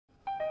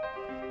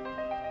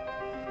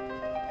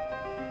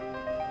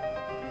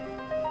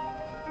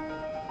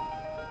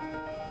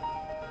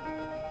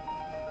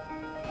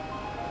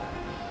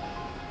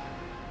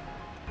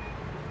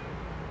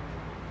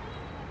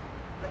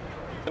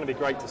going to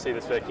be great to see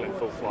this vehicle in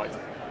full flight.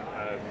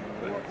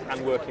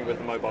 And working with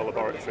the mobile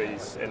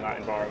laboratories in that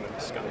environment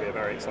is going to be a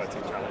very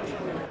exciting challenge.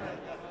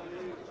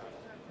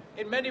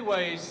 In many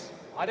ways,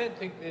 I don't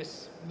think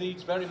this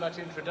needs very much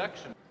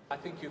introduction. I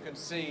think you can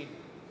see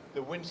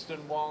the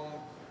Winston Wong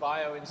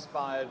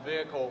bio-inspired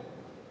vehicle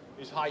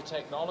is high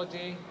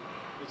technology,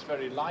 it's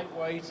very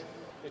lightweight,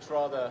 it's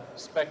rather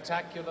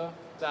spectacular,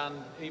 and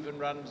even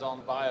runs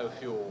on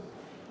biofuel.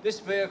 This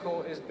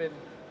vehicle has been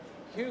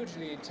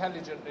hugely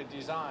intelligently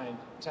designed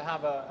to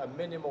have a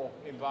minimal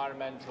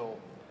environmental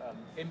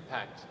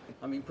impact.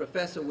 I mean,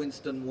 Professor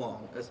Winston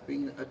Wong has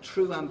been a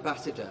true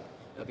ambassador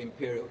of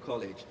Imperial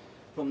College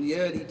from the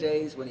early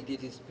days when he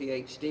did his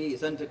PhD,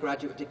 his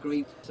undergraduate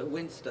degree. So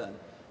Winston,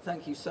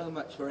 thank you so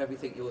much for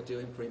everything you're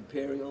doing for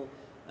Imperial,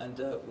 and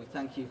we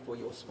thank you for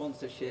your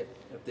sponsorship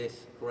of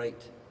this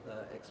great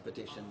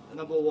expedition.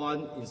 Number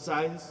one in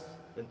science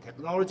and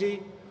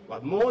technology,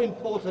 but more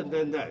important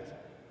than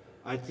that,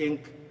 I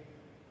think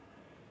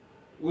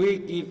we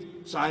give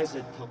science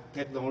and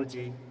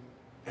technology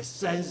a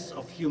sense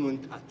of human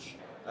touch.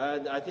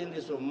 And I think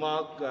this will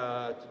mark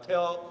to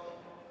tell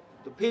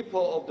the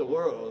people of the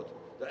world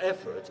the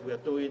efforts we are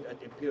doing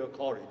at Imperial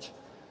College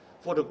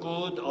for the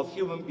good of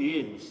human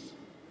beings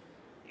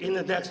in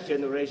the next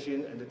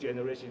generation and the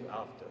generation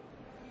after.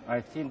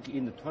 I think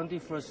in the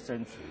 21st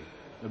century,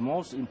 the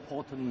most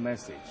important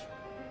message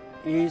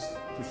is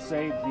to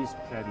save this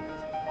planet.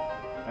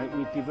 And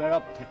we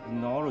develop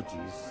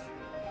technologies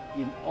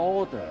in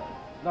order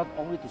not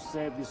only to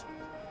save this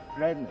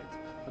planet,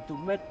 but to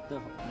make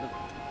the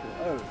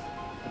Earth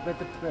a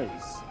better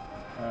place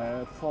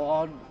for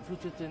our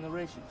future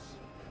generations.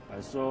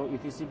 So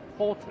it is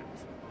important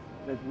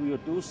that we will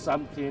do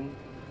something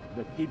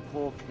that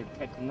people can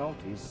take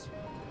notice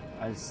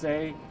and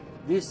say,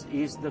 this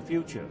is the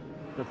future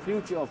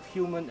of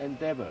human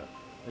endeavor.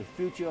 The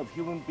future of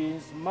human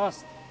beings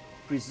must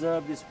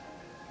preserve this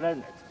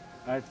planet.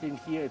 I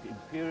think here at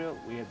Imperial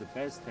we have the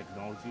best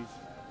technologies,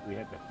 we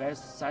have the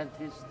best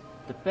scientists,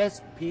 the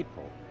best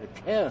people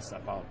that cares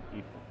about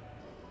people.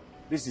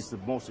 This is the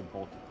most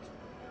important.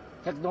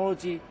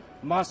 Technology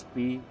must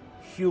be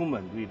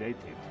human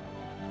related.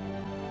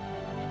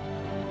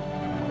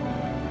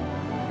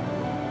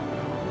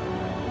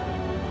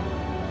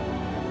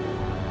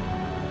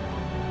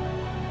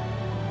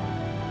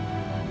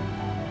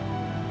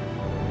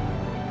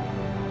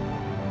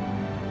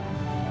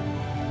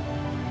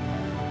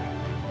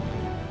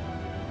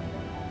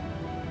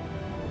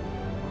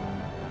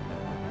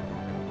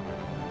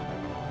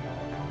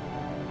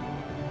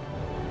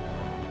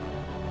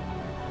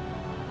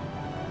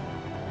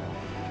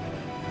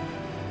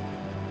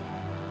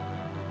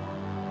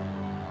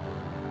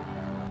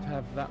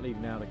 Have that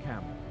leading out of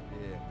camp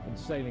and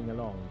sailing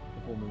along,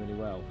 performing really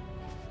well.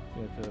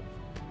 You know, for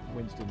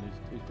Winston,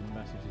 who's been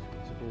massively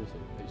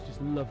supportive, it's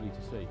just lovely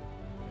to see.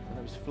 And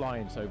it was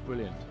flying so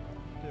brilliant.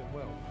 Doing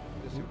well.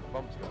 Just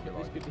bumps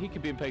it He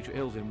could be in Patriot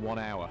Hills in 1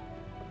 hour.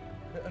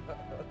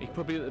 He could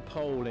probably at the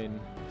pole in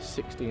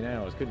 16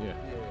 hours, couldn't you? Yeah.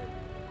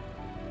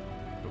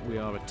 But we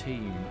are a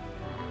team.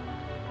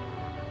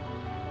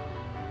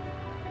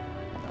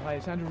 Hi,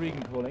 it's Andrew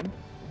Regan calling.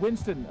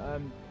 Winston,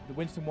 the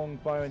Winston Wong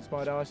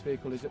bio-inspired ice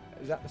vehicle is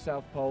at the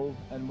South Pole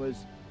and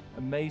was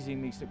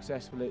amazingly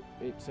successful.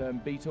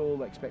 It beat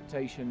all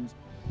expectations.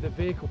 The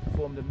vehicle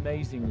performed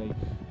amazingly.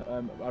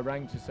 I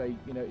rang to say,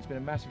 you know, it's been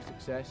a massive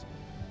success,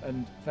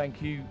 and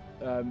thank you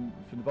from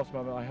the bottom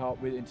of my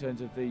heart in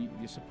terms of the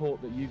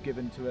support that you've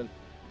given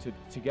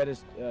to get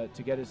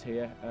us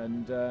here,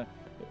 and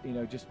you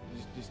know, just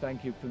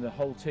thank you from the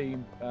whole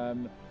team,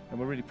 and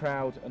we're really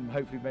proud, and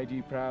hopefully made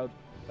you proud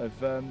of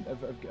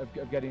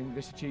getting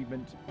this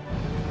achievement.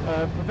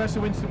 Professor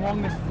Winston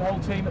Wong, this is the whole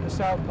team at the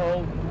South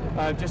Pole.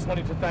 Just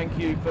wanted to thank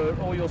you for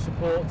all your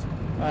support,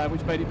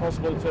 which made it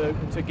possible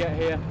to get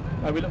here.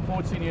 We look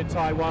forward to seeing you in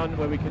Taiwan,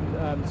 where we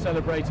can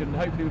celebrate, and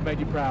hopefully we've made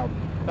you proud.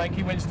 Thank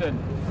you, Winston.